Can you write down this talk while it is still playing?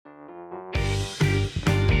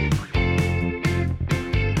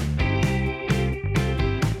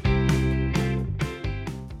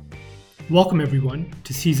Welcome, everyone,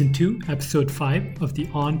 to Season 2, Episode 5 of the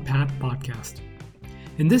On Path podcast.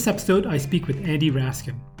 In this episode, I speak with Andy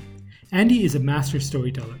Raskin. Andy is a master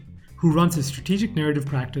storyteller who runs a strategic narrative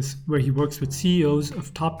practice where he works with CEOs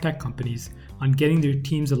of top tech companies on getting their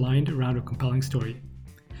teams aligned around a compelling story.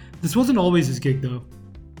 This wasn't always his gig, though.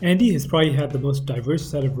 Andy has probably had the most diverse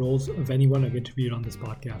set of roles of anyone I've interviewed on this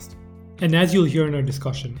podcast. And as you'll hear in our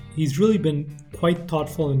discussion, he's really been quite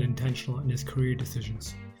thoughtful and intentional in his career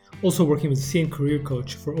decisions, also working with the same career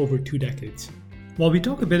coach for over 2 decades. While we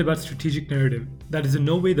talk a bit about strategic narrative, that is in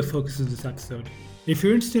no way the focus of this episode. If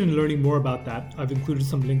you're interested in learning more about that, I've included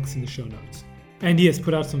some links in the show notes. Andy has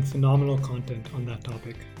put out some phenomenal content on that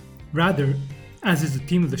topic. Rather, as is the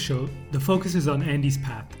theme of the show, the focus is on Andy's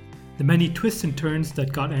path, the many twists and turns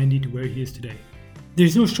that got Andy to where he is today.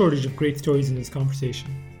 There's no shortage of great stories in this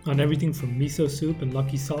conversation, on everything from miso soup and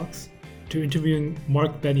lucky socks, to interviewing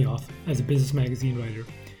Mark Benioff as a business magazine writer,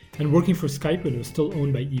 and working for Skype when it was still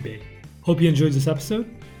owned by eBay. Hope you enjoyed this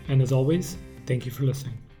episode, and as always, thank you for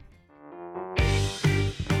listening.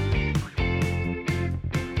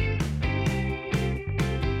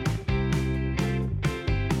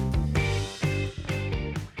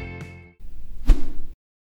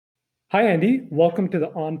 Hi, Andy. Welcome to the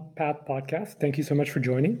On Path podcast. Thank you so much for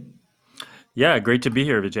joining. Yeah, great to be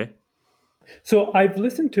here, Vijay. So I've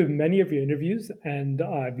listened to many of your interviews and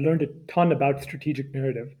I've learned a ton about strategic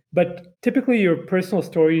narrative, but typically your personal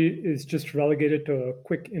story is just relegated to a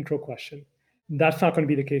quick intro question. That's not going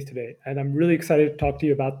to be the case today. And I'm really excited to talk to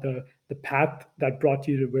you about the path that brought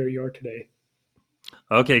you to where you are today.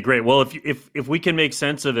 Okay, great. Well, if we can make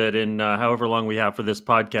sense of it in however long we have for this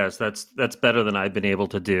podcast, that's better than I've been able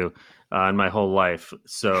to do in my whole life.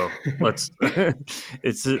 So let's.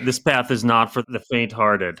 This path is not for the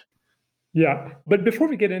faint-hearted. Yeah, but before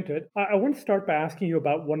we get into it, I want to start by asking you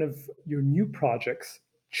about one of your new projects,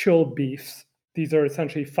 Chill Beefs. These are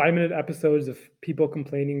essentially 5-minute episodes of people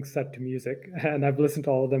complaining set to music, and I've listened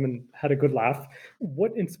to all of them and had a good laugh.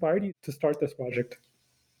 What inspired you to start this project?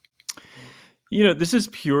 You know, this is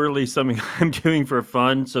purely something I'm doing for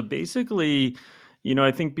fun. So basically,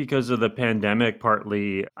 I think because of the pandemic,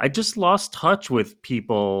 partly, I just lost touch with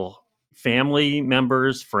people, family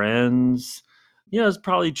members, friends. It's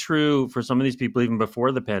probably true for some of these people even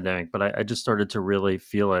before the pandemic, but I just started to really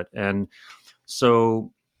feel it. And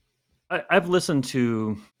so I've listened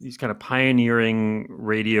to these kind of pioneering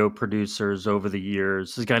radio producers over the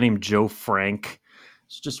years. This guy named Joe Frank.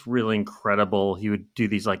 It's just really incredible. He would do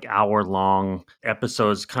these like hour-long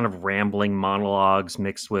episodes, kind of rambling monologues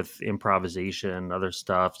mixed with improvisation, other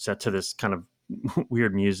stuff, set to this kind of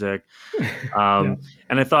weird music. And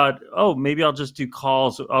I thought, maybe I'll just do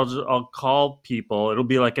calls. I'll call people. It'll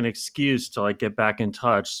be like an excuse to like get back in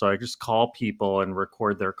touch. So I just call people and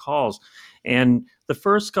record their calls. And the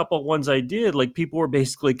first couple ones I did, like people were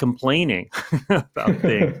basically complaining about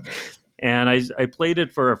things. And I played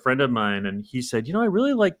it for a friend of mine, and he said, I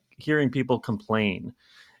really like hearing people complain.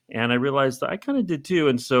 And I realized that I kind of did too.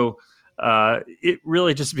 And so it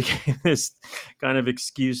really just became this kind of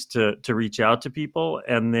excuse to reach out to people.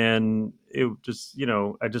 And then it just,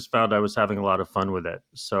 I just found I was having a lot of fun with it.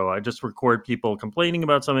 So I just record people complaining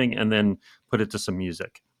about something and then put it to some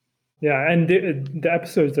music. Yeah, and the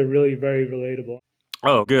episodes are really very relatable.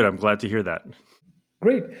 Oh, good. I'm glad to hear that.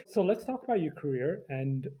 Great. So let's talk about your career.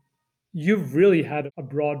 And you've really had a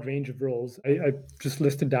broad range of roles. I just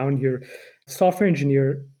listed down here: software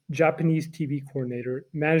engineer, Japanese TV coordinator,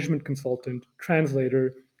 management consultant,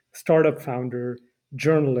 translator, startup founder,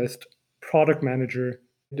 journalist, product manager.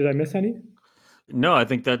 Did I miss any? No, I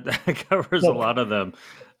think that covers a lot of them.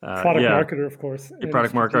 Product marketer, of course.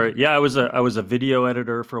 Product marketer. Yeah, I was a video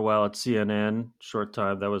editor for a while at CNN. Short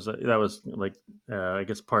time. That was like I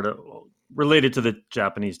guess part of related to the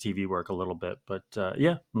Japanese TV work a little bit. But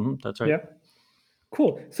that's right. Yeah,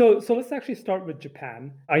 cool. So let's actually start with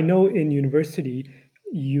Japan. I know in university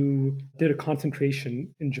you did a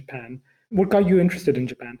concentration in Japan. What got you interested in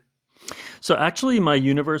Japan? So actually, my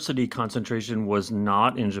university concentration was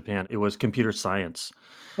not in Japan. It was computer science.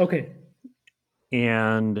 Okay.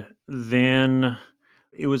 And then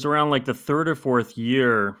it was around like the 3rd or 4th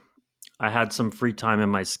year, I had some free time in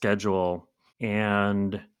my schedule.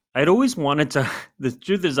 And I'd always wanted to, the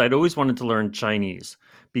truth is, I'd always wanted to learn Chinese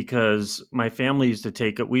because my family used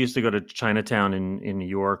to we used to go to Chinatown in New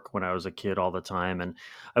York when I was a kid all the time. And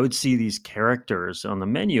I would see these characters on the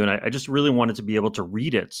menu, and I just really wanted to be able to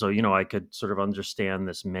read it. So, I could sort of understand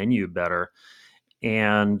this menu better.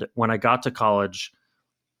 And when I got to college,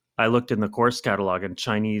 I looked in the course catalog and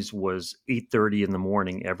Chinese was 8:30 in the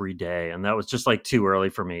morning every day. And that was just like too early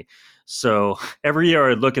for me. So every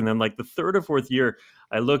year I'd look, and then like the 3rd or 4th year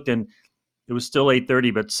I looked, and it was still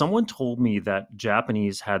 8:30, but someone told me that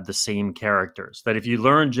Japanese had the same characters, that if you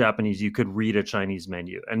learned Japanese, you could read a Chinese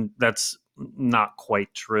menu. And that's not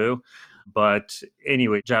quite true. But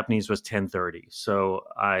anyway, Japanese was 10:30. So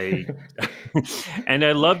I and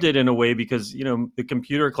I loved it in a way because, the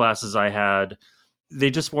computer classes I had,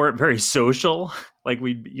 they just weren't very social. Like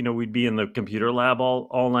we'd be in the computer lab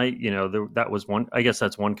all night. That was one. I guess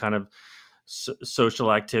that's one kind of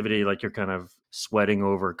social activity. Like you're kind of sweating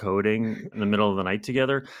over coding in the middle of the night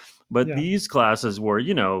together. But Yeah. these classes were,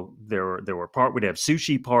 we'd have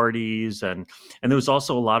sushi parties, and there was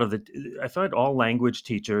also a lot of I find all language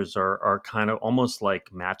teachers are kind of almost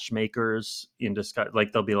like matchmakers in disguise.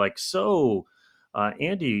 Like they'll be like, so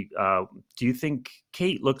Andy, do you think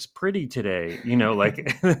Kate looks pretty today?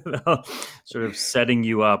 Like sort of setting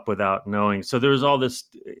you up without knowing. So there was all this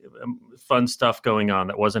fun stuff going on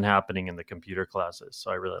that wasn't happening in the computer classes.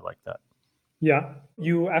 So I really like that. Yeah,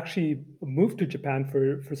 you actually moved to Japan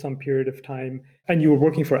for some period of time, and you were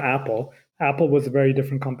working for Apple. Apple was a very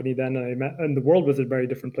different company then, and the world was a very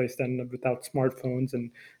different place then, without smartphones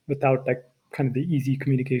and without like kind of the easy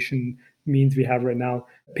communication means we have right now.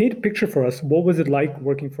 Paint a picture for us. What was it like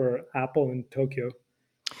working for Apple in Tokyo?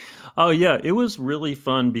 Oh yeah, it was really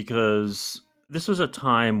fun because this was a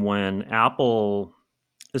time when Apple.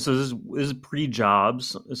 This is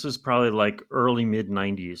pre-Jobs. This is probably like early mid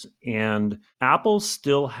 90s, and Apple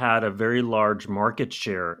still had a very large market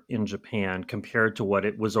share in Japan compared to what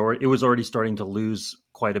it was already. It was already starting to lose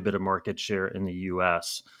quite a bit of market share in the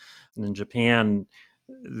U.S. And in Japan,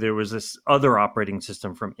 there was this other operating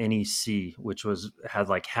system from NEC, which had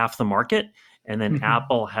like half the market. And then Mhm.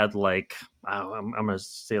 Apple had like, I'm going to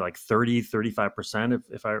say like 35%,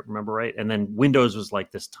 if I remember right. And then Windows was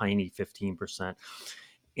like this tiny 15%.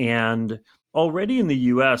 And already in the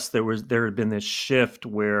US, there had been this shift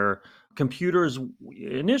where computers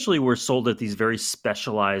initially were sold at these very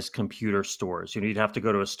specialized computer stores. You'd have to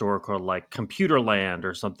go to a store called like Computerland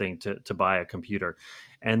or something to buy a computer.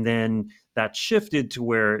 And then that shifted to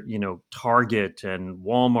where, Target and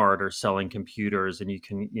Walmart are selling computers, and you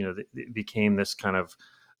can, it became this kind of,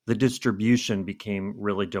 the distribution became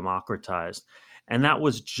really democratized. And that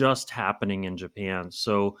was just happening in Japan.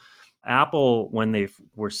 So Apple, when they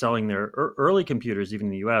were selling their early computers, even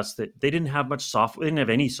in the US, that they didn't have much software. They didn't have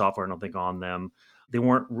any software, I don't think, on them. They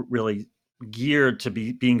weren't really geared to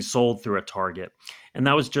be being sold through a Target. And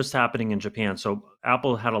that was just happening in Japan. So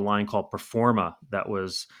Apple had a line called Performa that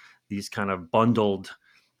was these kind of bundled,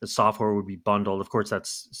 the software would be bundled. Of course,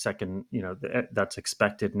 that's second, that's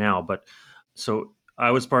expected now. But so I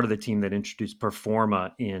was part of the team that introduced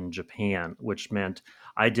Performa in Japan, which meant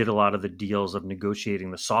I did a lot of the deals of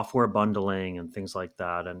negotiating the software bundling and things like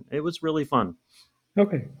that. And it was really fun.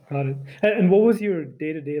 Okay, got it. And what was your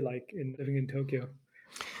day to day like in living in Tokyo?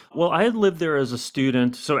 Well, I had lived there as a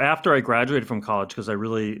student. So after I graduated from college, because I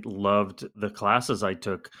really loved the classes I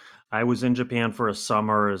took, I was in Japan for a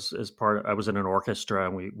summer as part. I was in an orchestra,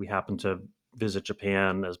 and we happened to visit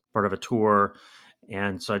Japan as part of a tour.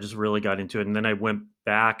 And so I just really got into it. And then I went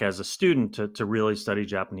back as a student to really study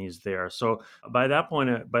Japanese there. So by that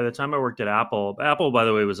point, by the time I worked at Apple, by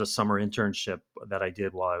the way, was a summer internship that I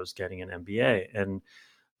did while I was getting an MBA. And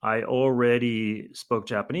I already spoke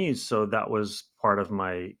Japanese, so that was part of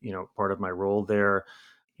my role there.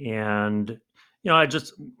 And I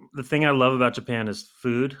just the thing I love about Japan is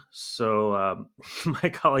food. So my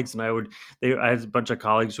colleagues and I had a bunch of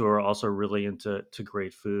colleagues who are also really into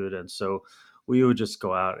great food, and so we would just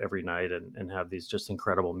go out every night and have these just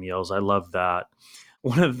incredible meals. I love that.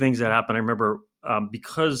 One of the things that happened, I remember,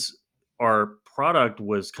 because our product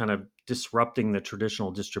was kind of disrupting the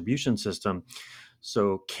traditional distribution system.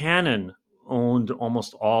 So Canon owned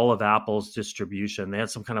almost all of Apple's distribution. They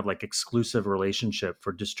had some kind of like exclusive relationship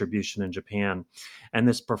for distribution in Japan. And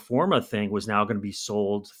this Performa thing was now going to be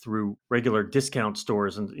sold through regular discount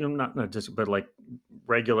stores, and not just, but like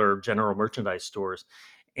regular general merchandise stores.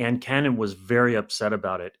 And Canon was very upset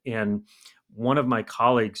about it. And one of my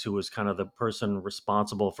colleagues, who was kind of the person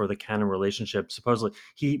responsible for the Canon relationship, supposedly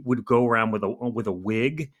he would go around with a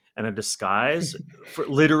wig and a disguise,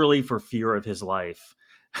 literally for fear of his life.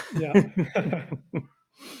 Yeah.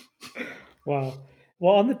 Wow.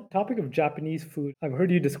 Well, on the topic of Japanese food, I've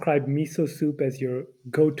heard you describe miso soup as your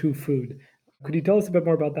go-to food. Could you tell us a bit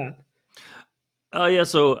more about that? Oh yeah,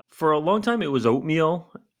 so for a long time it was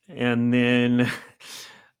oatmeal, and then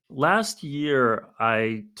last year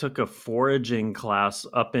I took a foraging class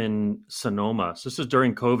up in Sonoma. So this was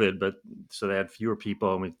during COVID, but so they had fewer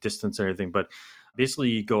people and with distance and everything. But basically,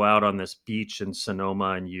 you go out on this beach in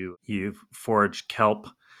Sonoma and you forage kelp.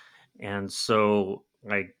 And so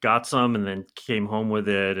I got some and then came home with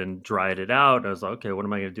it and dried it out. And I was like, okay, what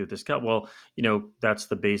am I going to do with this cup? Well, that's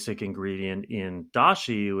the basic ingredient in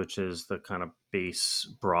dashi, which is the kind of base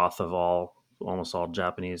broth of almost all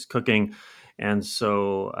Japanese cooking. And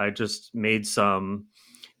so I just made some,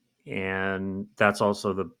 and that's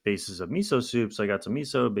also the basis of miso soup. So I got some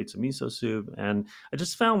miso, made some miso soup, and I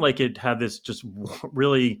just found like it had this just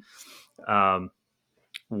really um,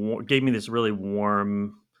 gave me this really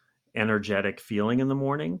warm, energetic feeling in the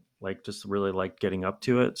morning. Like just really like getting up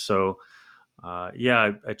to it. So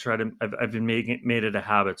yeah, I try to. I've been made it a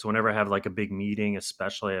habit. So whenever I have like a big meeting,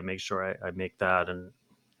 especially, I make sure I make that and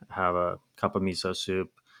have a cup of miso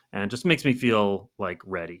soup, and it just makes me feel like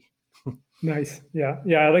ready. Nice. Yeah.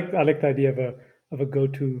 Yeah. I like the idea of a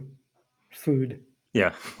go-to food.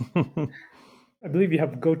 Yeah. I believe you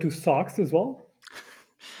have go-to socks as well.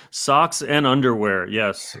 Socks and underwear.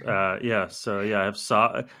 Yes. Yeah. So yeah, I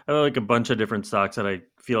have like a bunch of different socks that I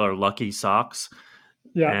feel are lucky socks.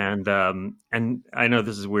 Yeah. And I know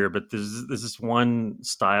this is weird, but this is one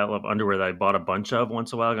style of underwear that I bought a bunch of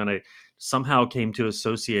once in a while, and I somehow came to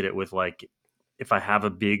associate it with like if I have a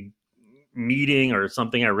big meeting or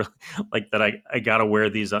something I really like that I gotta wear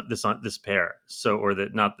this pair. So or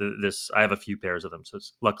that not the, this I have a few pairs of them. So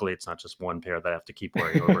luckily it's not just one pair that I have to keep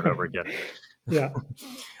wearing over and over again. Yeah.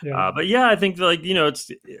 Yeah. But yeah, I think like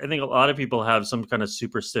it's. I think a lot of people have some kind of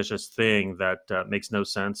superstitious thing that makes no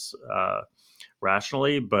sense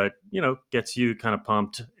rationally, but gets you kind of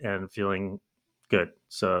pumped and feeling good.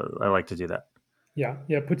 So I like to do that. Yeah.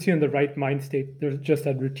 Yeah. Puts you in the right mind state. There's just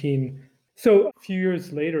that routine. So a few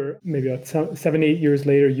years later, maybe about 7, 8 years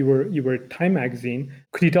later, you were at Time Magazine.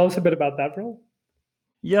 Could you tell us a bit about that role?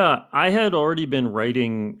 Yeah, I had already been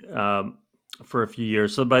writing for a few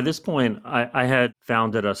years. So by this point, I had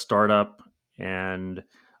founded a startup, and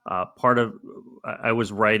part of I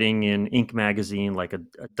was writing in Inc. magazine, like a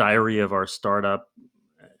diary of our startup.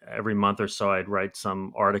 Every month or so, I'd write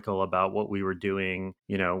some article about what we were doing.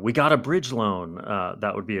 We got a bridge loan.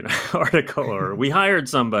 That would be an article, or we hired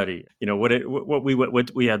somebody. What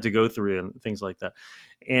we had to go through and things like that.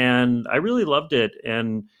 And I really loved it.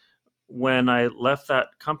 And when I left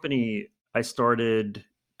that company, I started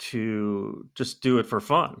to just do it for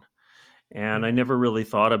fun. And I never really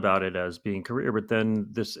thought about it as being career. But then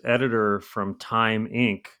this editor from Time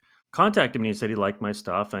Inc. contacted me and said he liked my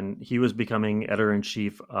stuff, and he was becoming editor in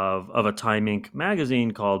chief of a Time Inc.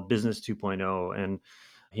 magazine called Business 2.0, and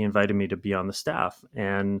he invited me to be on the staff.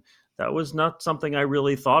 And that was not something I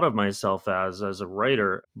really thought of myself as a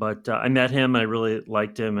writer. But I met him, I really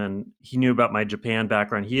liked him, and he knew about my Japan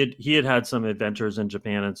background. He had some adventures in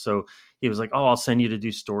Japan, and so he was like, "Oh, I'll send you to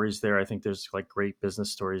do stories there. I think there's like great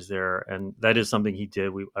business stories there." And that is something he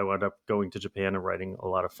did. I wound up going to Japan and writing a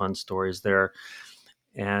lot of fun stories there.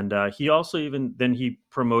 And he also he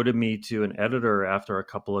promoted me to an editor after a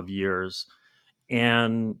couple of years,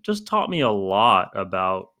 and just taught me a lot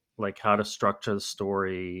about like how to structure the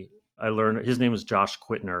story. I learned his name was Josh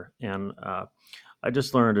Quittner, and I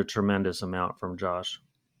just learned a tremendous amount from Josh.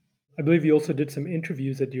 I believe you also did some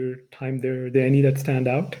interviews at your time there. Are there any that stand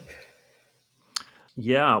out?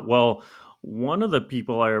 Yeah, well, one of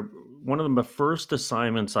the first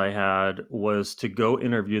assignments I had was to go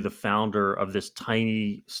interview the founder of this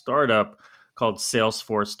tiny startup called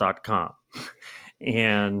Salesforce.com.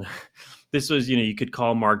 And this was, you could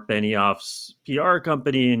call Mark Benioff's PR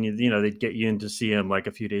company, and they'd get you in to see him like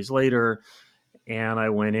a few days later. And I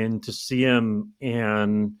went in to see him,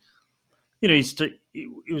 and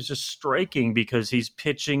it was just striking because he's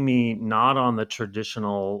pitching me not on the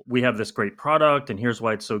traditional, we have this great product and here's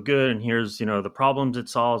why it's so good, and here's the problems it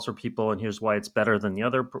solves for people, and here's why it's better than the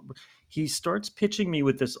other. He starts pitching me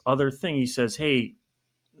with this other thing. He says, "Hey,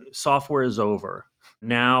 software is over.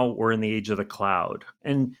 Now we're in the age of the cloud."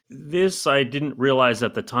 And this, I didn't realize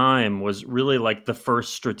at the time, was really like the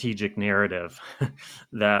first strategic narrative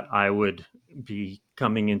that I would be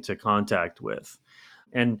coming into contact with.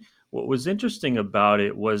 And what was interesting about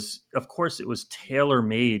it was, of course, it was tailor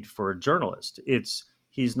made for a journalist.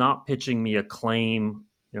 He's not pitching me a claim,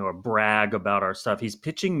 a brag about our stuff. He's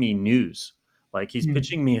pitching me news. Like he's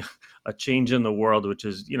pitching me a change in the world, which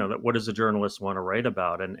is, that what does a journalist want to write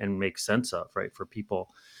about and make sense of, right, for people.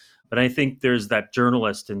 But I think there's that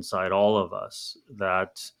journalist inside all of us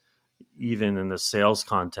that even in the sales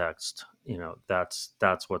context,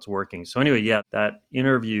 that's what's working. So anyway, yeah, that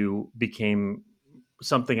interview became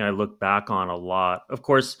something I look back on a lot. Of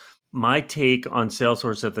course, my take on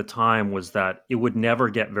Salesforce at the time was that it would never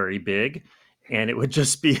get very big, and it would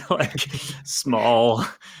just be like small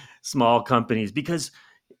companies, because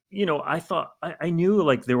I thought I knew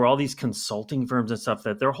like there were all these consulting firms and stuff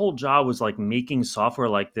that their whole job was like making software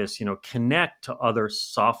like this, connect to other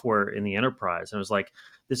software in the enterprise. And it was like,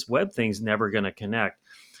 this web thing's never going to connect.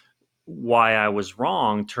 Why I was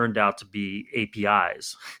wrong turned out to be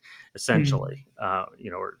APIs, Mm. essentially,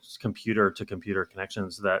 or computer to computer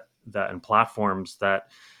connections that and platforms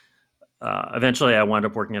that eventually I wound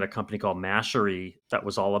up working at a company called Mashery that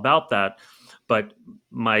was all about that. But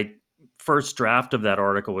my first draft of that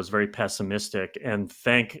article was very pessimistic. And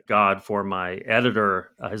thank God for my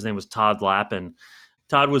editor. His name was Todd Lappin.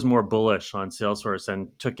 Todd was more bullish on Salesforce and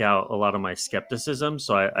took out a lot of my skepticism.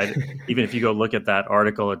 So even if you go look at that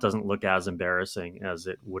article, it doesn't look as embarrassing as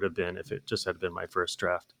it would have been if it just had been my first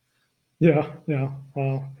draft. Yeah, yeah.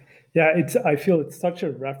 Wow. Yeah, I feel it's such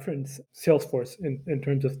a reference Salesforce in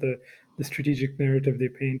terms of the strategic narrative they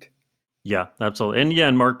paint. Yeah, absolutely. And yeah,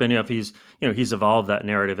 and Mark Benioff, he's evolved that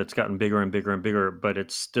narrative. It's gotten bigger and bigger and bigger, but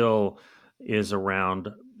it still is around,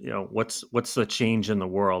 what's the change in the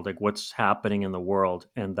world? Like what's happening in the world?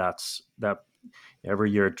 And that's that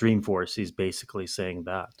every year at Dreamforce, he's basically saying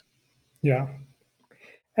that. Yeah.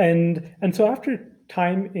 And so after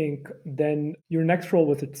Time Inc., then your next role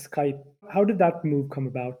was at Skype. How did that move come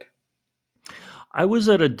about? I was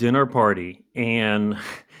at a dinner party and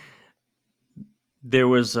there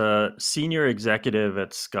was a senior executive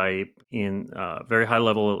at Skype in very high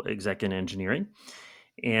level exec in engineering.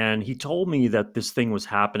 And he told me that this thing was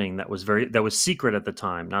happening that was secret at the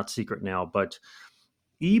time, not secret now, but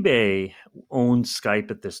eBay owned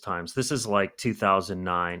Skype at this time. So this is like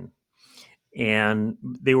 2009. And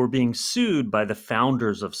they were being sued by the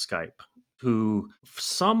founders of Skype, who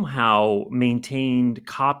somehow maintained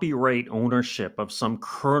copyright ownership of some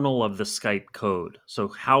kernel of the Skype code. So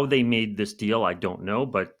how they made this deal, I don't know,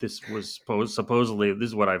 but this was supposedly, this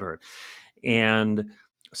is what I've heard. And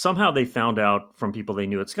somehow they found out from people they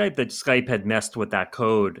knew at Skype that Skype had messed with that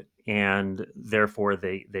code, and therefore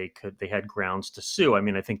they had grounds to sue. I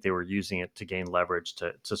mean, I think they were using it to gain leverage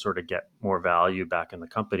to sort of get more value back in the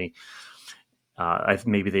company.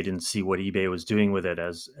 Maybe they didn't see what eBay was doing with it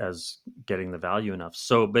as getting the value enough.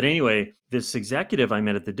 So, but anyway, this executive I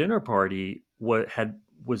met at the dinner party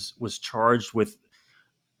was charged with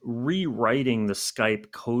rewriting the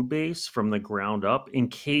Skype code base from the ground up in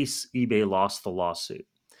case eBay lost the lawsuit.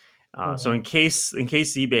 Oh, So wow. in case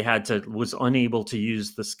eBay was unable to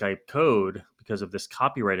use the Skype code because of this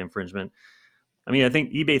copyright infringement, I mean, I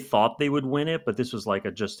think eBay thought they would win it, but this was like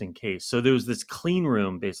a just in case. So there was this clean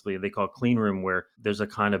room, basically, they call it clean room, where there's a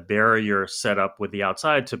kind of barrier set up with the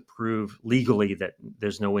outside to prove legally that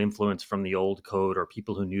there's no influence from the old code or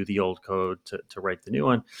people who knew the old code to write the new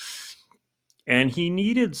one. And he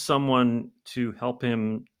needed someone to help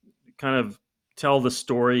him kind of tell the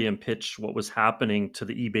story and pitch what was happening to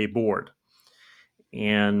the eBay board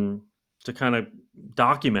and to kind of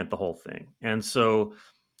document the whole thing. And so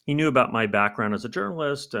he knew about my background as a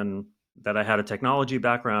journalist and that I had a technology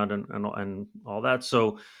background and all that.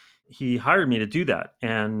 So he hired me to do that.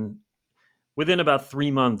 And within about 3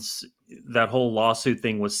 months, that whole lawsuit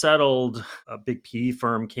thing was settled. A big PE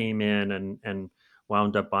firm came in and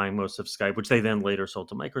wound up buying most of Skype, which they then later sold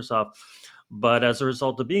to Microsoft. But as a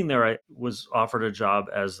result of being there, I was offered a job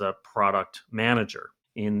as a product manager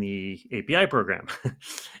in the API program,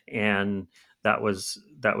 and that was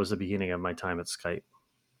the beginning of my time at Skype.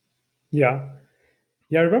 Yeah.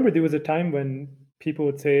 Yeah, I remember there was a time when people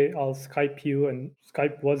would say, I'll Skype you, and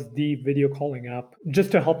Skype was the video calling app.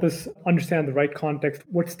 Just to help us understand the right context,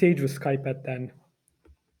 what stage was Skype at then?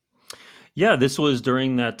 Yeah, this was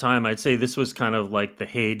during that time. I'd say this was kind of like the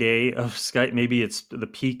heyday of Skype. Maybe it's the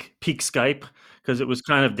peak Skype because it was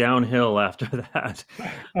kind of downhill after that.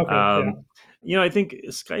 Okay, yeah. Um, I think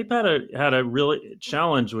Skype had a really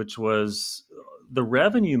challenge, which was the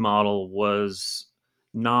revenue model was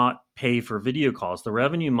not pay for video calls. The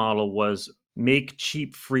revenue model was make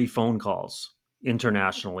cheap free phone calls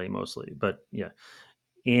internationally mostly, but yeah.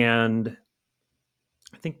 And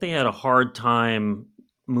I think they had a hard time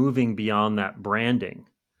moving beyond that branding.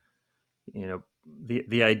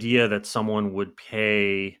 The idea that someone would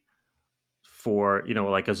pay for,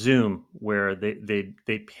 like a Zoom, where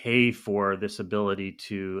they pay for this ability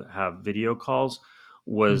to have video calls,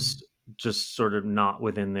 Mm. was just sort of not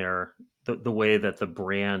within the way that the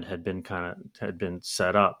brand had been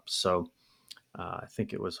set up. So I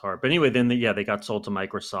think it was hard. But anyway, then they got sold to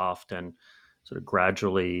Microsoft and sort of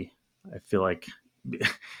gradually, I feel like,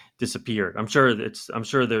 disappeared. I'm sure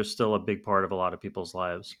there's still a big part of a lot of people's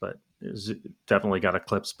lives, but it's definitely got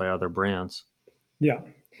eclipsed by other brands. Yeah.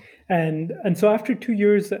 And so after 2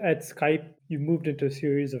 years at Skype, you moved into a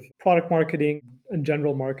series of product marketing and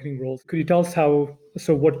general marketing roles. Could you tell us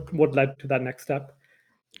what led to that next step?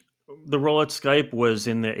 The role at Skype was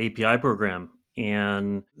in the API program,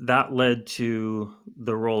 and that led to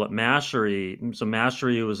the role at Mastery. So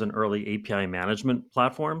Mastery was an early API management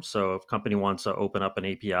platform. So if a company wants to open up an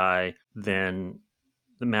API, then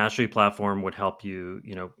the Mastery platform would help you,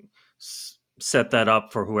 set that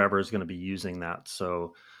up for whoever is going to be using that.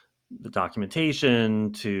 So the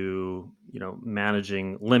documentation to,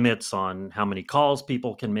 managing limits on how many calls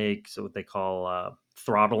people can make. So what they call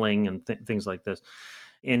throttling and things like this.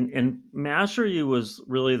 And Mastery was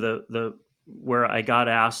really the where I got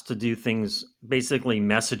asked to do things, basically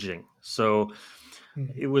messaging. So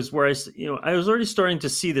it was where I was already starting to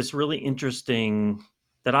see this really interesting,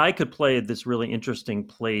 that I could play this really interesting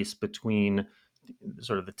place between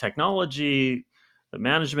sort of the technology, the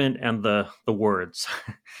management, and the words,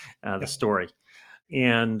 the story.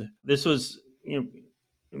 And this was,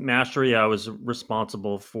 Mastery. I was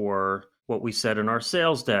responsible for what we said in our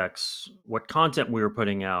sales decks, what content we were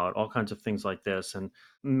putting out, all kinds of things like this. And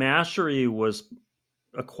Mastery was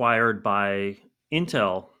acquired by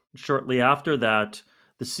Intel. Shortly after that,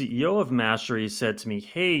 the CEO of Mastery said to me,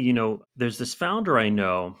 "Hey, there's this founder I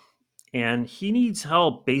know, and he needs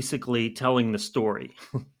help basically telling the story.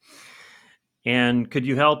 And could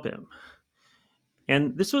you help him?"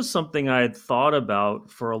 And this was something I had thought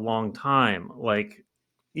about for a long time. Like,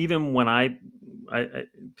 even when I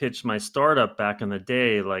pitched my startup back in the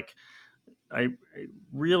day, like I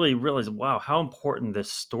really realized, wow, how important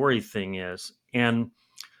this story thing is. And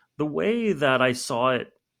the way that I saw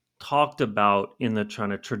it talked about in the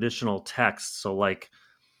kind of traditional text, so like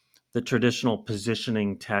the traditional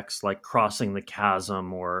positioning text, like Crossing the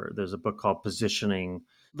Chasm, or there's a book called Positioning.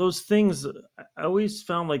 Those things, I always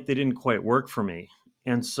found like they didn't quite work for me.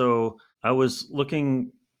 And so I was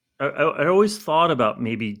looking, I always thought about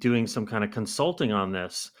maybe doing some kind of consulting on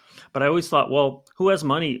this, but I always thought, well, who has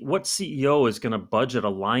money? What CEO is going to budget a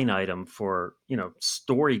line item for,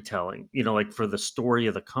 storytelling, like for the story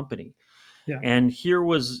of the company? Yeah. And here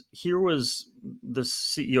was the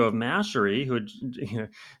CEO of Mastery who had,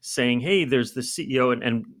 saying, "Hey, there's the CEO,"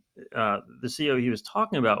 and the CEO he was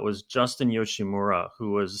talking about was Justin Yoshimura,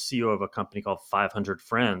 who was the CEO of a company called 500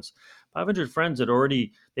 Friends. 500 Friends had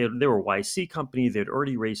already they were a YC company. They had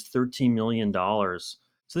already raised $13 million.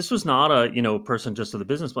 So this was not a person just with a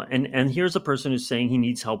business plan. And here's a person who's saying he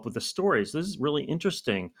needs help with the stories. This is really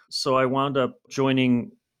interesting. So I wound up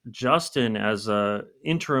joining Justin as a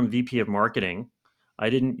interim VP of marketing. I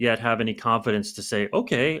didn't yet have any confidence to say,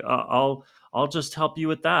 okay, I'll just help you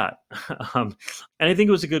with that. And I think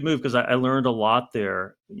it was a good move because I learned a lot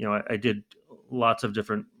there. I did lots of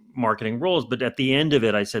different marketing roles, but at the end of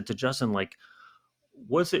it, I said to Justin, like,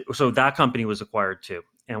 so that company was acquired too.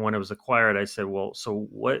 And when it was acquired, I said, well, so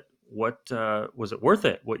what was it worth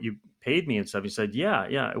it? What you paid me and stuff? He said,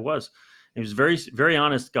 yeah, it was. He was a very, very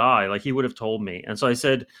honest guy. Like, he would have told me. And so I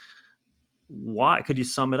said, why? Could you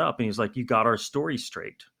sum it up? And he's like, you got our story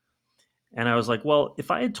straight. And I was like, well, if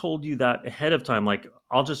I had told you that ahead of time, like,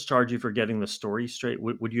 I'll just charge you for getting the story straight,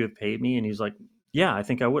 would you have paid me? And he's like, yeah, I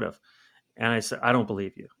think I would have. And I said, I don't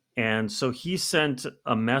believe you. And so he sent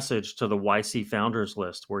a message to the YC founders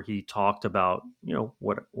list where he talked about,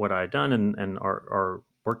 what I had done and our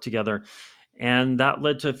work together. And that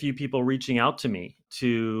led to a few people reaching out to me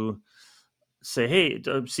to say, hey,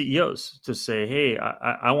 CEOs, to say, hey,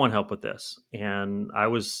 I want help with this. And I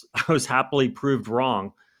was happily proved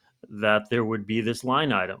wrong that there would be this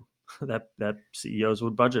line item that CEOs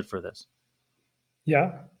would budget for this.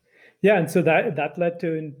 Yeah. Yeah. And so that led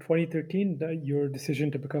to, in 2013, your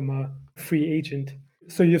decision to become a free agent.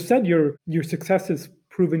 So you've said your success has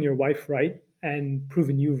proven your wife right and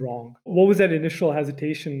proven you wrong. What was that initial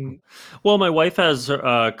hesitation? Well, my wife has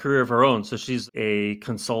a career of her own. So she's a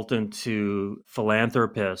consultant to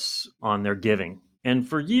philanthropists on their giving. And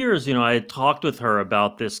for years, I had talked with her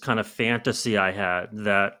about this kind of fantasy I had,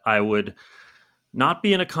 that I would not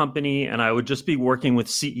be in a company and I would just be working with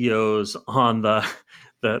CEOs on the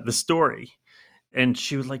story. And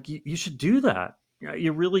she was like, you should do that.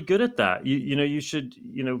 You're really good at that. You should,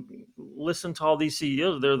 listen to all these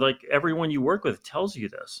CEOs. They're like, everyone you work with tells you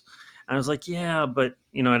this. And I was like, yeah, but,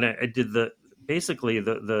 and I did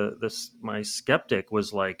my skeptic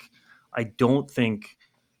was like, I don't think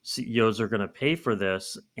CEOs are going to pay for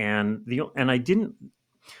this. And I didn't,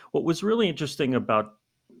 what was really interesting about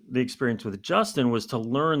the experience with Justin was to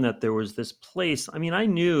learn that there was this place. I mean, I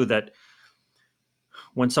knew that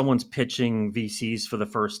when someone's pitching VCs for the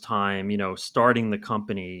first time, starting the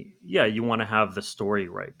company, yeah, you want to have the story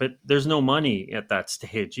right, but there's no money at that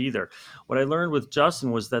stage either. What I learned with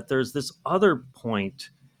Justin was that there's this other point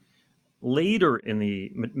later in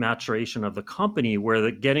the maturation of the company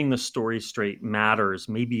where getting the story straight matters,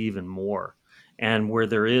 maybe even more, and where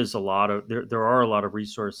there are a lot of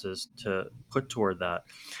resources to put toward that.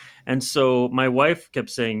 And so my wife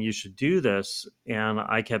kept saying, you should do this. And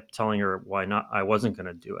I kept telling her why not. I wasn't going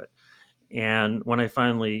to do it. And when I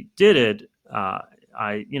finally did it,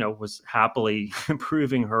 I was happily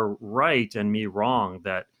proving her right and me wrong,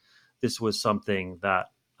 that this was something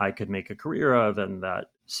that I could make a career of and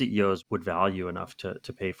that CEOs would value enough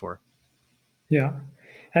to pay for. Yeah.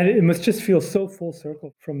 And it must just feel so full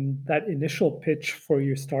circle from that initial pitch for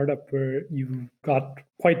your startup where you got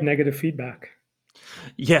quite negative feedback.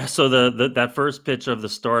 Yeah, so that first pitch of the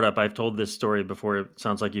startup, I've told this story before. It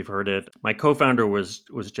sounds like you've heard it. My co-founder was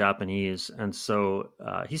Japanese, and so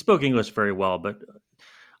he spoke English very well. But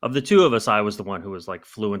of the two of us, I was the one who was like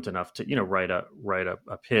fluent enough to write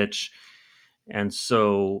a pitch, and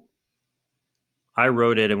so I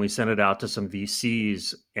wrote it and we sent it out to some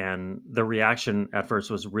VCs, and the reaction at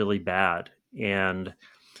first was really bad. And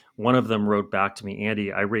one of them wrote back to me,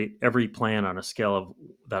 Andy, I rate every plan on a scale of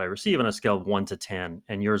that I receive on a scale of 1 to 10,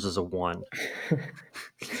 and yours is a 1.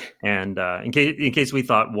 And in case we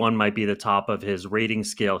thought 1 might be the top of his rating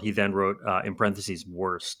scale, he then wrote in parentheses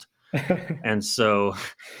worst. And so,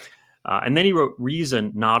 and then he wrote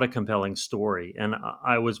reason, not a compelling story. And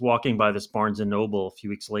I was walking by this Barnes and Noble a few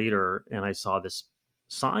weeks later, and I saw this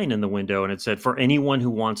sign in the window, and it said, for anyone who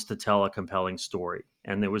wants to tell a compelling story.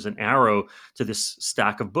 And there was an arrow to this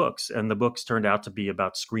stack of books, and the books turned out to be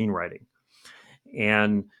about screenwriting.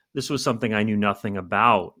 And this was something I knew nothing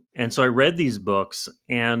about. And so I read these books,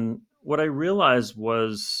 and what I realized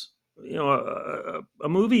was, a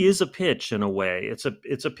movie is a pitch in a way.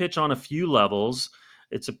 It's a pitch on a few levels.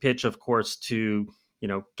 It's a pitch, of course, to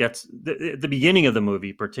gets the beginning of the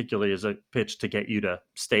movie, particularly, is a pitch to get you to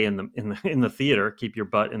stay in the theater, keep your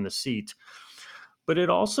butt in the seat. But it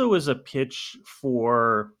also is a pitch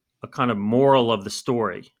for a kind of moral of the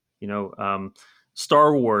story.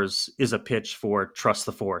 Star Wars is a pitch for trust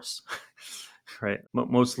the Force, right?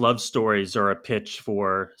 Most love stories are a pitch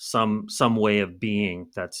for some way of being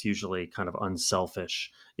that's usually kind of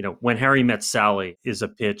unselfish. When Harry Met Sally is a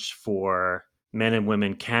pitch for men and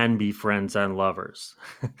women can be friends and lovers,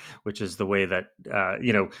 which is the way that,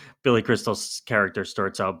 Billy Crystal's character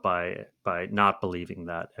starts out by not believing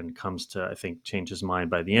that and comes to, I think, change his mind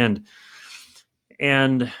by the end.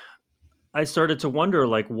 And I started to wonder,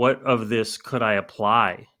 like, what of this could I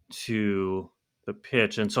apply to the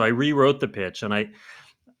pitch? And so I rewrote the pitch, and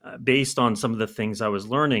based on some of the things I was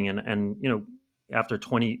learning, and after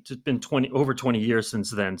it's been over 20 years since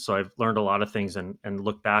then. So I've learned a lot of things and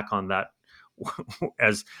look back on that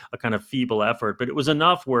as a kind of feeble effort, but it was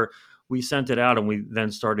enough where we sent it out and we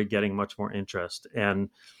then started getting much more interest, and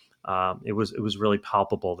it was really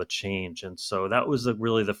palpable, the change. And so that was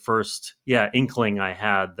really the first inkling I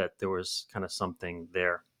had that there was kind of something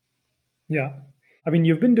there. Yeah. I mean,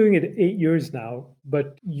 you've been doing it 8 years now,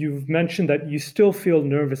 but you've mentioned that you still feel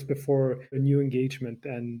nervous before a new engagement,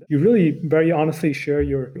 and you really very honestly share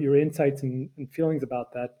your insights and feelings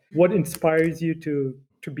about that. What inspires you to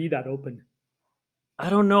be that open? I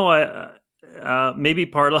don't know. Maybe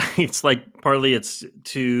partly it's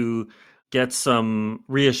to get some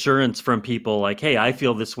reassurance from people, like, hey, I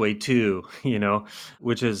feel this way too,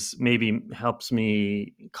 which is maybe helps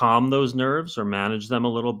me calm those nerves or manage them a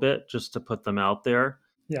little bit, just to put them out there.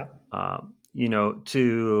 Yeah.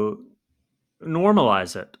 To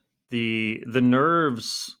normalize it. The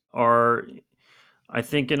nerves are, I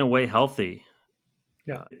think, in a way healthy.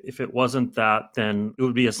 Yeah. If it wasn't that, then it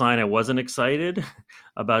would be a sign I wasn't excited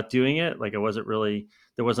about doing it. Like there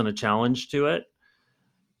wasn't a challenge to it,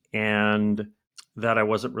 and that I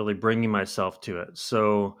wasn't really bringing myself to it.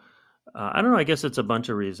 So I don't know. I guess it's a bunch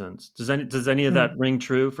of reasons. Does any of that ring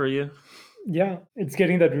true for you? Yeah, it's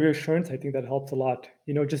getting that reassurance. I think that helps a lot.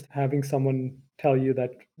 Just having someone tell you that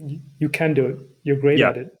you can do it. You're great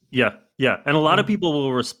at it. Yeah. And a lot of people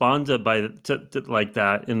will respond to like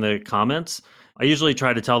that in the comments. I usually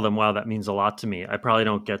try to tell them, wow, that means a lot to me. I probably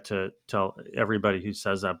don't get to tell everybody who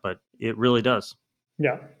says that, but it really does.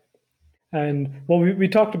 Yeah. And well, we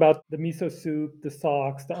talked about the miso soup, the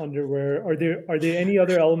socks, the underwear. Are there any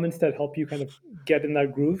other elements that help you kind of get in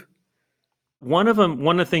that groove? One of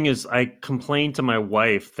the thing is, I complain to my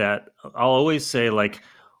wife that I'll always say, like,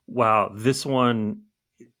 wow, this one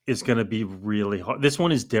is going to be really hard. This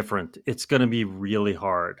one is different. It's going to be really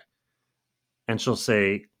hard. And she'll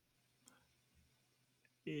say,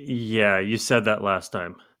 Yeah, you said that last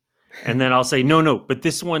time. And then I'll say, no, but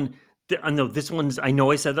this one, no, this one's, I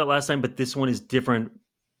know I said that last time, but this one is different,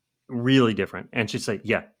 really different. And she'd say,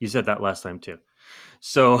 yeah, you said that last time too.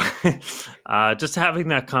 So just having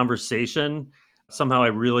that conversation, somehow I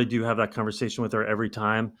really do have that conversation with her every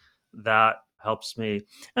time. That helps me.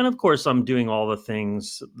 And of course, I'm doing all the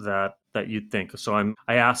things that you'd think. So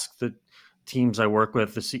I ask the teams I work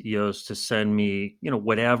with, the CEOs, to send me,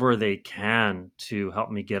 whatever they can to help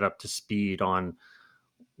me get up to speed on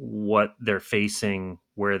what they're facing,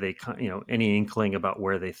 where they, any inkling about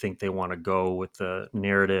where they think they want to go with the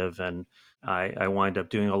narrative. And I wind up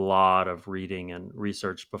doing a lot of reading and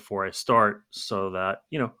research before I start so that,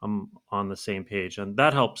 I'm on the same page. And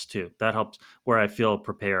that helps too. That helps where I feel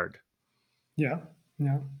prepared. Yeah,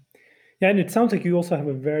 yeah. Yeah, and it sounds like you also have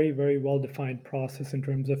a very, very well-defined process in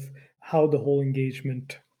terms of how the whole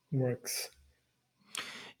engagement works.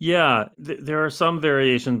 Yeah, there are some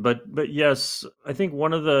variations, but yes, I think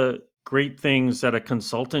one of the great things that a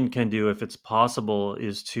consultant can do, if it's possible,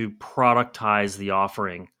 is to productize the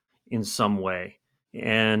offering in some way.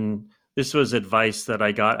 And this was advice that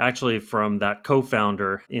I got actually from that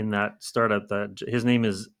co-founder in that startup. That his name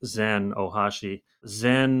is Zen Ohashi.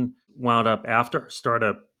 Zen wound up after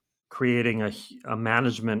startup creating a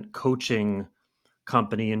management coaching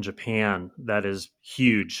company in Japan that is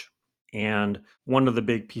huge. And one of the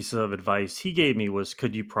big pieces of advice he gave me was,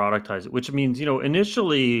 could you productize it? Which means,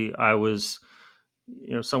 initially I was,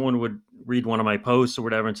 someone would read one of my posts or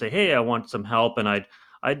whatever and say, hey, I want some help. And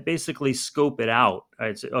I'd basically scope it out.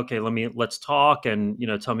 I'd say, okay, let's talk and,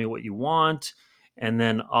 tell me what you want. And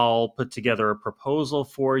then I'll put together a proposal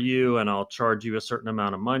for you and I'll charge you a certain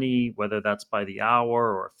amount of money, whether that's by the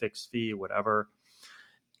hour or a fixed fee, whatever.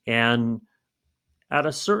 And at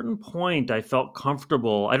a certain point, I felt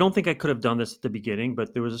comfortable. I don't think I could have done this at the beginning,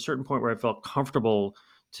 but there was a certain point where I felt comfortable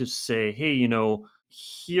to say, hey,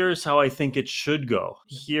 here's how I think it should go.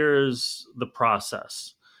 Here's the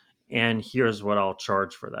process, and here's what I'll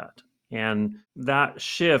charge for that. And that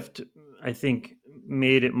shift, I think,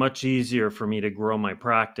 made it much easier for me to grow my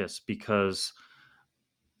practice because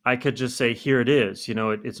I could just say, here it is.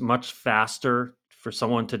 It's much faster for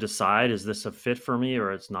someone to decide, is this a fit for me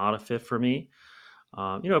or it's not a fit for me?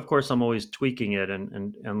 Of course, I'm always tweaking it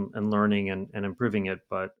and learning and improving it.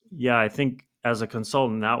 But yeah, I think as a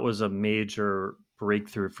consultant, that was a major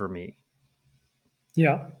breakthrough for me.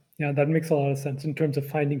 Yeah, yeah, that makes a lot of sense in terms of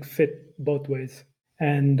finding fit both ways.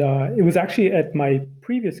 And it was actually at my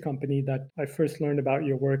previous company that I first learned about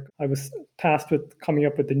your work. I was tasked with coming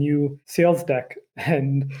up with a new sales deck,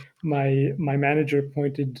 and my manager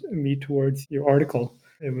pointed me towards your article.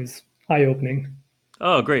 It was eye-opening.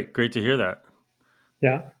 Oh, great. Great to hear that.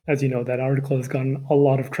 Yeah, as you know, that article has gotten a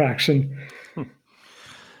lot of traction.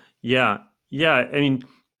 Yeah. Yeah. I mean,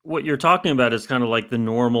 what you're talking about is kind of like the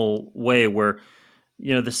normal way where,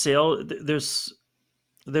 the sale, there's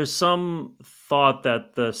some thought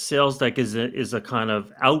that the sales deck is a kind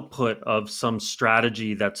of output of some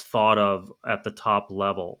strategy that's thought of at the top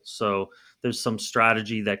level. So there's some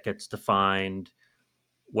strategy that gets defined,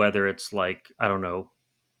 whether it's like, I don't know,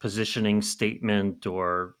 positioning statement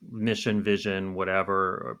or mission vision, whatever,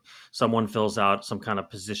 or someone fills out some kind of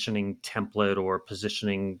positioning template or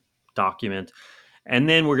positioning document. And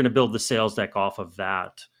then we're going to build the sales deck off of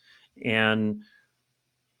that. And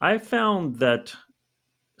I found that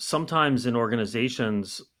sometimes in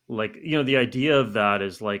organizations, like, the idea of that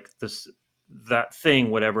is like that thing,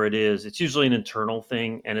 whatever it is, it's usually an internal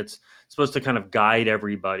thing and it's supposed to kind of guide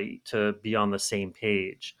everybody to be on the same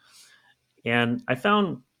page. And I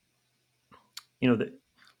found, that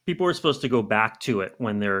people are supposed to go back to it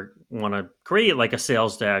when they're want to create like a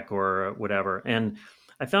sales deck or whatever. And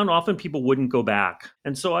I found often people wouldn't go back.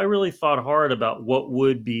 And so I really thought hard about what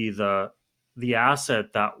would be the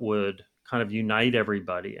asset that would kind of unite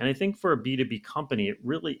everybody. And I think for a B2B company, it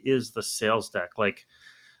really is the sales deck. Like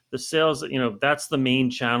the sales, that's the main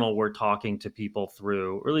channel we're talking to people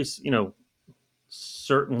through, or at least,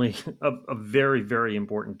 certainly a very, very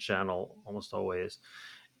important channel almost always.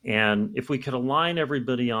 And if we could align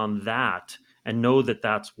everybody on that and know that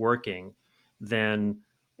that's working, then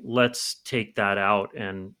let's take that out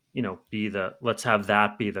and, let's have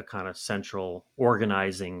that be the kind of central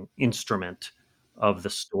organizing instrument of the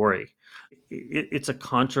story. It's a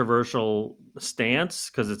controversial stance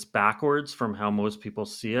because it's backwards from how most people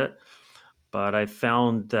see it, but I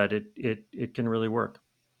found that it can really work.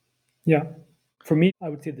 Yeah. For me, I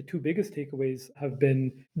would say the two biggest takeaways have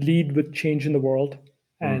been lead with change in the world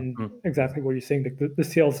and Mm-hmm. exactly what you're saying. The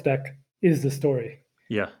sales deck is the story.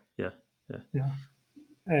 Yeah, yeah, yeah. Yeah.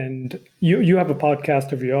 And you have a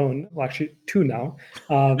podcast of your own, well, actually two now.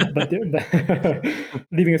 But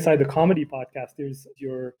leaving aside the comedy podcast, there's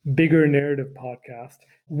your bigger narrative podcast.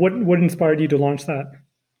 What inspired you to launch that?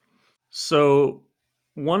 So,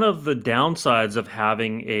 one of the downsides of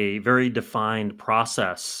having a very defined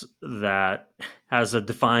process that has a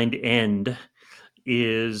defined end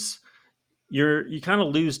is you kind of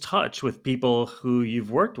lose touch with people who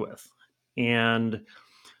you've worked with. And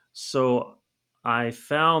so I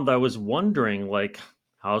found I was wondering, like,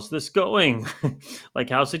 how's this going? Like,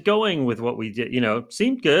 how's it going with what we did?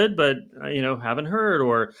 Seemed good, but haven't heard.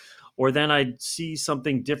 Or then I'd see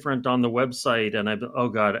something different on the website, and oh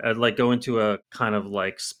god, I'd like go into a kind of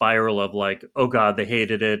like spiral of like, oh god, they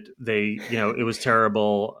hated it. It was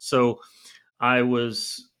terrible. So I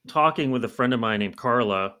was talking with a friend of mine named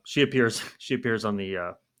Carla. She appears on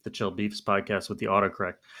the Chill Beefs podcast with the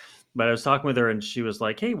autocorrect. But I was talking with her, and she was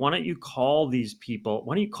like, "Hey, why don't you call these people?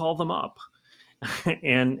 Why don't you call them up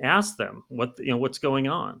and ask them what's going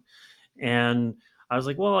on?" And I was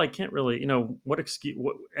like, "Well, I can't really, what excuse?"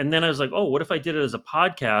 And then I was like, "Oh, what if I did it as a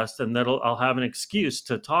podcast, and I'll have an excuse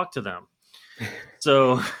to talk to them."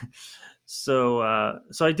 So, so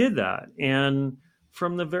I did that, and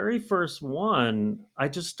from the very first one, I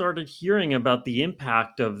just started hearing about the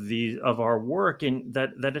impact of our work, and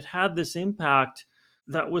that it had this impact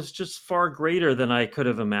that was just far greater than I could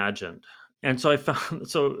have imagined. And so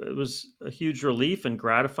so it was a huge relief and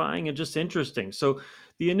gratifying and just interesting. So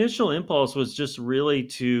the initial impulse was just really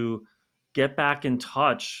to get back in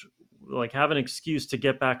touch, like have an excuse to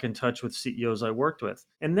get back in touch with CEOs I worked with.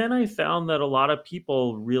 And then I found that a lot of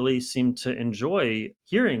people really seemed to enjoy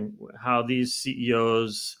hearing how these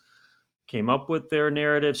CEOs came up with their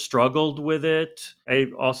narrative, struggled with it. I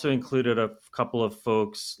also included a couple of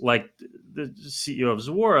folks like the CEO of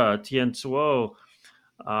Zuora, Tien Tzuo,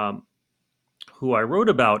 who I wrote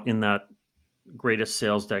about in that greatest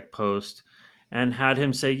sales deck post, and had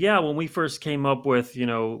him say, yeah, when we first came up with,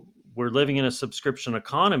 we're living in a subscription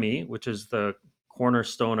economy, which is the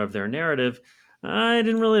cornerstone of their narrative, I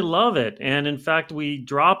didn't really love it. And in fact, we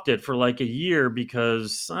dropped it for like a year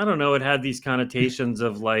because, I don't know, it had these connotations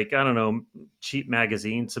of like, I don't know, cheap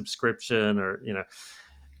magazine subscription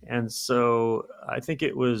And so I think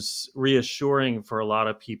it was reassuring for a lot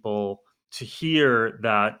of people to hear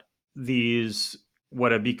that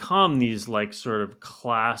what have become these like sort of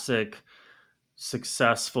classic,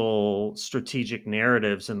 successful strategic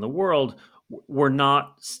narratives in the world were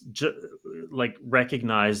not like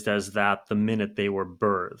recognized as that the minute they were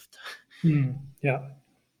birthed. Yeah.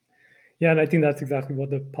 Yeah. And I think that's exactly what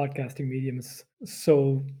the podcasting medium is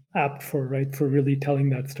so apt for, right? For really telling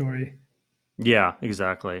that story. Yeah,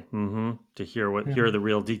 exactly. To hear the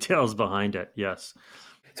real details behind it. Yes.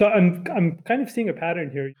 So I'm kind of seeing a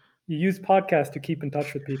pattern here. You use podcasts to keep in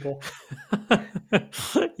touch with people.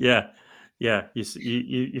 Yeah.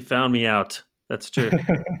 You found me out. That's true.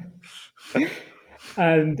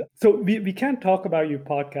 And so we can't talk about your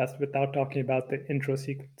podcast without talking about the intro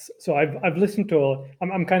sequence. So I've listened to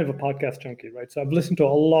I'm kind of a podcast junkie, right? So I've listened to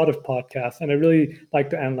a lot of podcasts, and I really like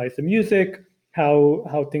to analyze the music,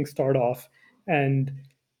 how things start off, and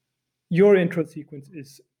your intro sequence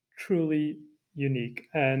is truly unique.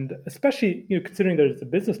 And especially considering that it's a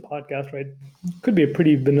business podcast, right? It could be a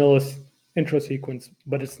pretty vanilla intro sequence,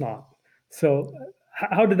 but it's not. So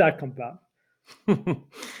how did that come about?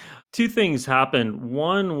 Two things happened.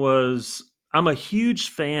 One was I'm a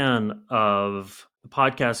huge fan of a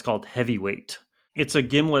podcast called Heavyweight. It's a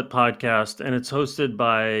Gimlet podcast, and it's hosted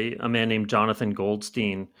by a man named Jonathan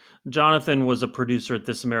Goldstein. Jonathan was a producer at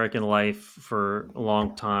This American Life for a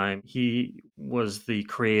long time. He was the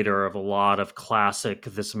creator of a lot of classic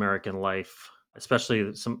This American Life,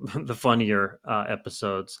 especially some the funnier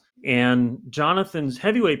episodes. And Jonathan's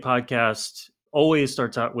Heavyweight podcast always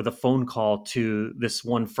starts out with a phone call to this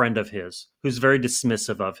one friend of his who's very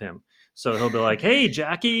dismissive of him. So he'll be like, "Hey,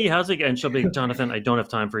 Jackie, how's it?" And she'll be, "Jonathan, I don't have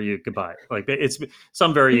time for you. Goodbye." Like it's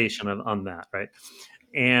some variation on that, right?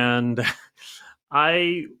 And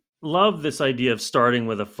I love this idea of starting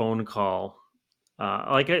with a phone call.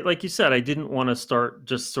 Like you said, I didn't want to start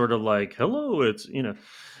just sort of like, "Hello,"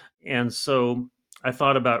 And so I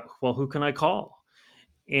thought about, well, who can I call?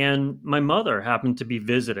 And my mother happened to be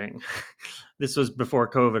visiting. This was before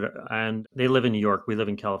COVID, and they live in New York. We live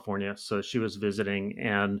in California. So she was visiting,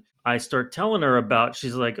 and I start telling her about,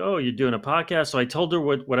 she's like, "Oh, you're doing a podcast?" So I told her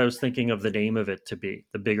what I was thinking of the name of it to be,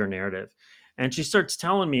 The Bigger Narrative. And she starts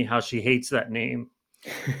telling me how she hates that name.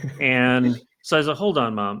 And so I was like, "Hold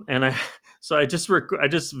on, Mom." And I just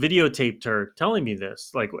videotaped her telling me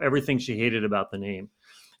this, like everything she hated about the name.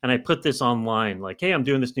 And I put this online, like, "Hey, I'm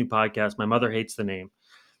doing this new podcast. My mother hates the name."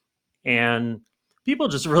 And people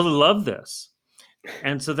just really love this.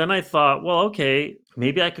 And so then I thought, well, okay,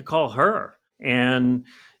 maybe I could call her. And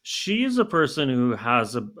she's a person who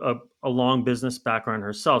has a long business background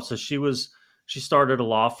herself. So she started a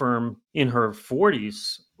law firm in her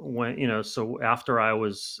 40s when, so after I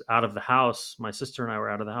was out of the house, my sister and I were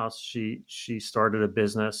out of the house, she started a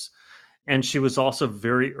business. And she was also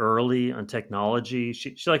very early on technology.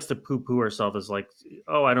 She likes to poo poo herself as like,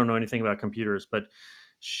 oh, I don't know anything about computers, but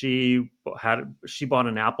she bought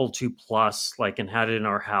an Apple II Plus, like, and had it in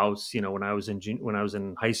our house, when I was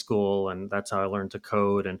in high school, and that's how I learned to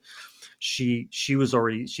code. And she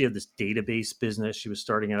had this database business she was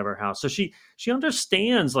starting out of her house, so she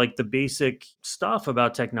understands like the basic stuff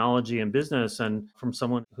about technology and business, and from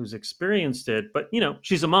someone who's experienced it. But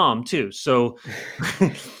she's a mom too, so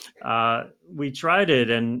we tried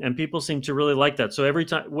it, and people seem to really like that. So every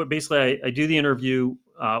time, basically I do the interview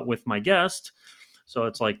with my guest. So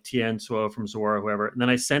it's like Tien Suo from Zora, whoever. And then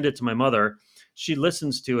I send it to my mother. She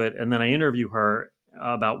listens to it, and then I interview her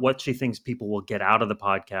about what she thinks people will get out of the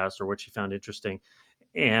podcast or what she found interesting.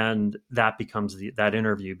 And that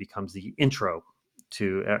interview becomes the intro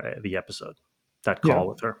to the episode, that call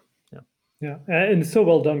with her. Yeah. Yeah. And it's so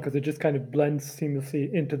well done because it just kind of blends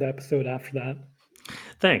seamlessly into the episode after that.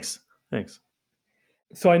 Thanks.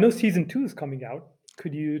 So I know season 2 is coming out.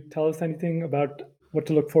 Could you tell us anything about what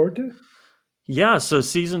to look forward to? Yeah, so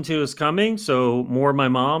season 2 is coming. So more my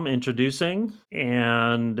mom introducing,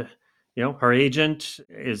 and her agent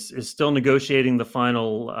is still negotiating the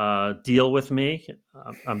final deal with me.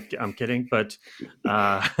 I'm kidding, but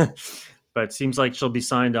but seems like she'll be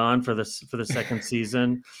signed on for the second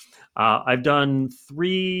season. I've done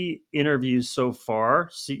 3 interviews so far,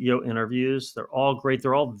 CEO interviews. They're all great.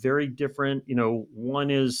 They're all very different.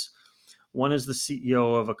 One is the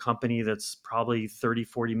CEO of a company that's probably 30,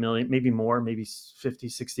 40 million, maybe more, maybe 50,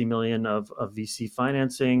 60 million of VC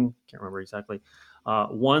financing. Can't remember exactly.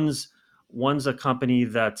 One's a company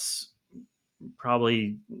that's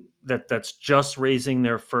probably that's just raising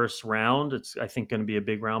their first round. It's, I think, going to be a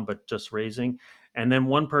big round, but just raising. And then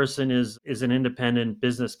one person is an independent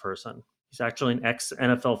business person. He's actually an ex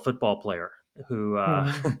NFL football player who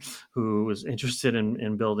who was interested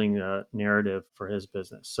in building a narrative for his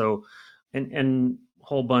business. So, and a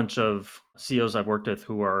whole bunch of CEOs I've worked with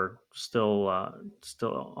who are still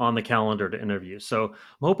on the calendar to interview. So I'm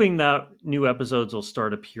hoping that new episodes will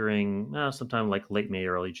start appearing sometime like late May,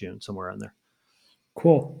 early June, somewhere in there.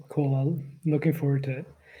 Cool. I'm looking forward to it.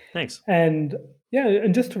 Thanks. And yeah,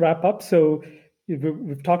 and just to wrap up, so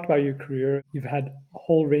we've talked about your career. You've had a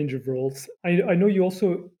whole range of roles. I know you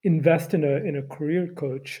also invest in a career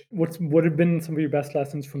coach. What have been some of your best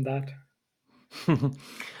lessons from that?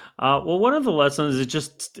 Well, one of the lessons is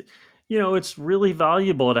just, it's really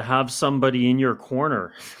valuable to have somebody in your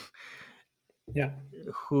corner Yeah.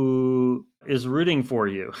 who is rooting for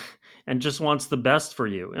you and just wants the best for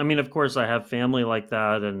you. I mean, of course, I have family like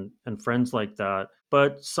that and friends like that,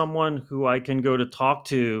 but someone who I can go to talk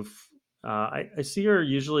to, I see her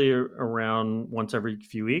usually around once every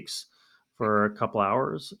few weeks for a couple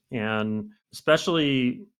hours. And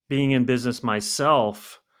especially being in business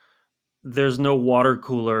myself, there's no water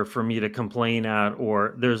cooler for me to complain at,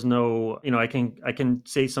 or there's no, I can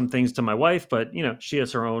say some things to my wife, but she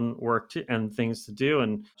has her own work and things to do,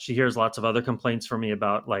 and she hears lots of other complaints from me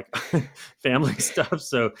about like family stuff.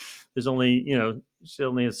 So there's only, she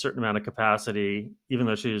only has a certain amount of capacity, even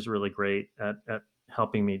though she is really great at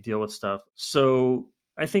helping me deal with stuff. So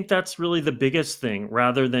I think that's really the biggest thing,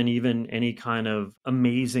 rather than even any kind of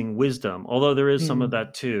amazing wisdom, although there is some of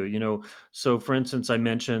that too. So for instance, I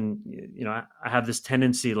mentioned, I have this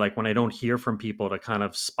tendency, like when I don't hear from people, to kind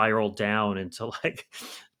of spiral down into like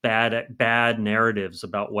bad narratives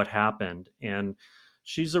about what happened. And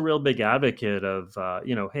she's a real big advocate of,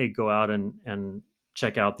 hey, go out and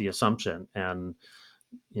check out the assumption and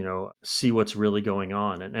see what's really going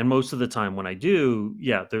on. And most of the time when I do,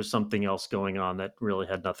 there's something else going on that really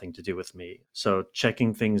had nothing to do with me. So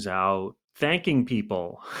checking things out, thanking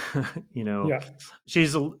people,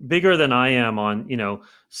 she's bigger than I am on,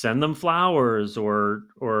 send them flowers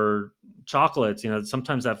or chocolates.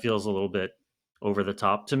 Sometimes that feels a little bit over the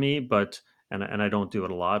top to me, but, and I don't do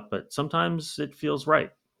it a lot, but sometimes it feels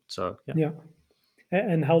right. So, Yeah.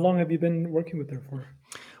 And how long have you been working with her for?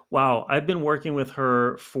 Wow, I've been working with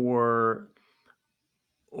her for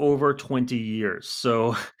over 20 years.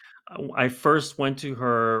 So I first went to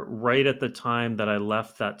her right at the time that I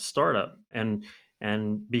left that startup, and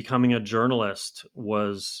becoming a journalist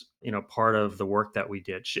was, part of the work that we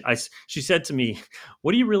did. She said to me,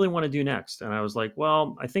 "What do you really want to do next?" And I was like,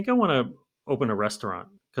 "Well, I think I want to open a restaurant."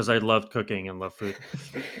 because I loved cooking and loved food.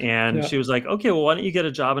 And Yeah. she was like, okay, well, why don't you get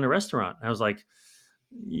a job in a restaurant? I was like,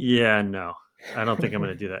 yeah, no, I don't think I'm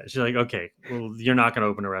going to do that. She's like, okay, well, you're not going to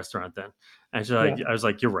open a restaurant then. And she's like, Yeah. I was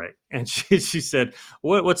like, you're right. And she said,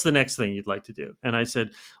 what's the next thing you'd like to do? And I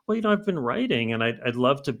said, well, I've been writing and I'd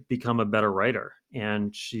love to become a better writer.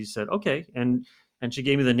 And she said, okay. And she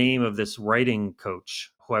gave me the name of this writing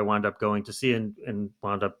coach who I wound up going to see and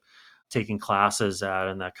wound up taking classes at.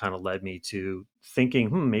 And that kind of led me to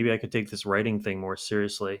thinking, maybe I could take this writing thing more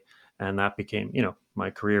seriously. And that became, my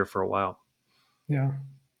career for a while. Yeah.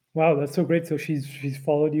 Wow, that's so great. So she's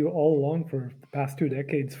followed you all along for the past 2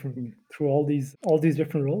 decades through all these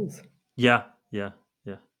different roles. Yeah. Cool.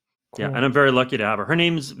 And I'm very lucky to have her. Her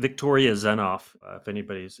name's Victoria Zenoff. If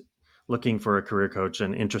anybody's looking for a career coach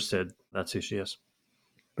and interested, that's who she is.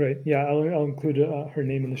 Great. Yeah, I'll include her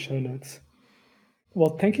name in the show notes.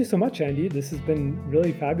 Well, thank you so much, Andy. This has been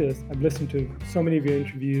really fabulous. I've listened to so many of your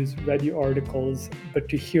interviews, read your articles, but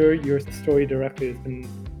to hear your story directly has been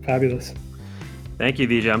fabulous. Thank you,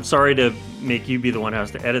 Vijay. I'm sorry to make you be the one who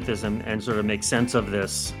has to edit this and sort of make sense of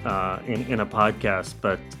this in a podcast,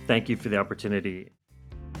 but thank you for the opportunity.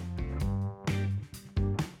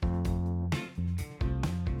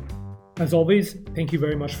 As always, thank you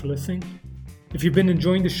very much for listening. If you've been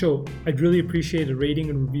enjoying the show, I'd really appreciate a rating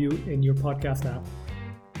and review in your podcast app.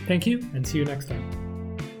 Thank you, and see you next time.